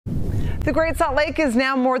The Great Salt Lake is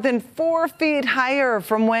now more than 4 feet higher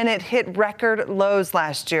from when it hit record lows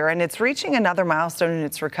last year, and it's reaching another milestone in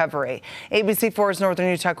its recovery. ABC4's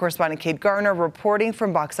Northern Utah correspondent Kate Garner reporting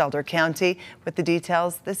from Box Elder County with the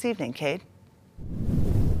details this evening. Kate.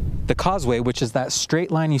 The causeway, which is that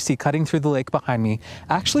straight line you see cutting through the lake behind me,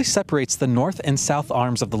 actually separates the north and south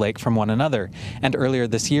arms of the lake from one another. And earlier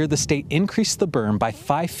this year, the state increased the berm by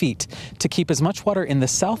 5 feet to keep as much water in the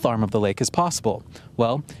south arm of the lake as possible.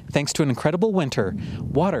 Well, thanks to an incredible winter,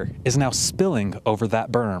 water is now spilling over that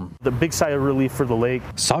berm. The big sigh of relief for the lake.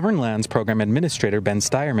 Sovereign Lands Program Administrator Ben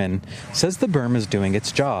Steyerman says the berm is doing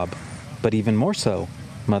its job, but even more so,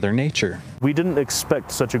 Mother Nature. We didn't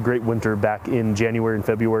expect such a great winter back in January and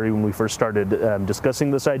February when we first started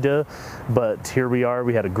discussing this idea, but here we are.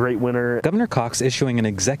 We had a great winter. Governor Cox issuing an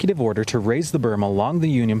executive order to raise the berm along the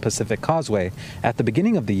Union Pacific Causeway at the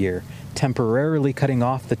beginning of the year, temporarily cutting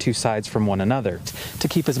off the two sides from one another to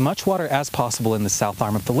keep as much water as possible in the south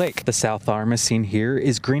arm of the lake. The south arm, as seen here,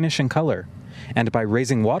 is greenish in color. And by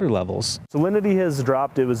raising water levels, salinity has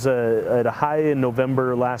dropped. It was at a high in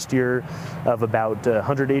November last year of about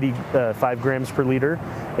 185 grams per liter,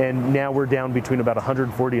 and now we're down between about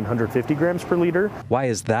 140 and 150 grams per liter. Why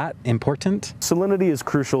is that important? Salinity is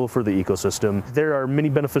crucial for the ecosystem. There are many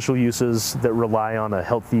beneficial uses that rely on a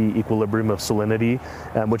healthy equilibrium of salinity,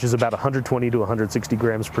 which is about 120 to 160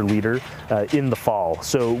 grams per liter in the fall.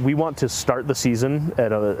 So we want to start the season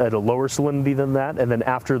at a lower salinity than that, and then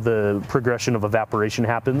after the progression of evaporation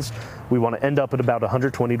happens, we want to end up at about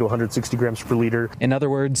 120 to 160 grams per liter. In other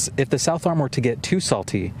words, if the south arm were to get too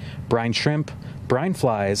salty, brine shrimp, brine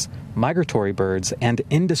flies, migratory birds, and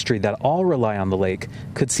industry that all rely on the lake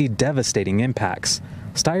could see devastating impacts.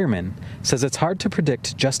 Steyerman says it's hard to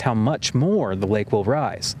predict just how much more the lake will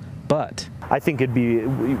rise, but I think it'd be,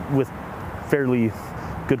 with fairly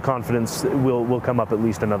good confidence, will come up at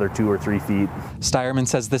least another 2 or 3 feet. Steyerman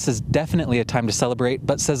says this is definitely a time to celebrate,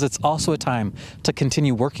 but says it's also a time to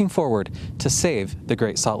continue working forward to save the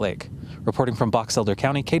Great Salt Lake. Reporting from Box Elder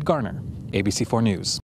County, Kate Garner, ABC4 News.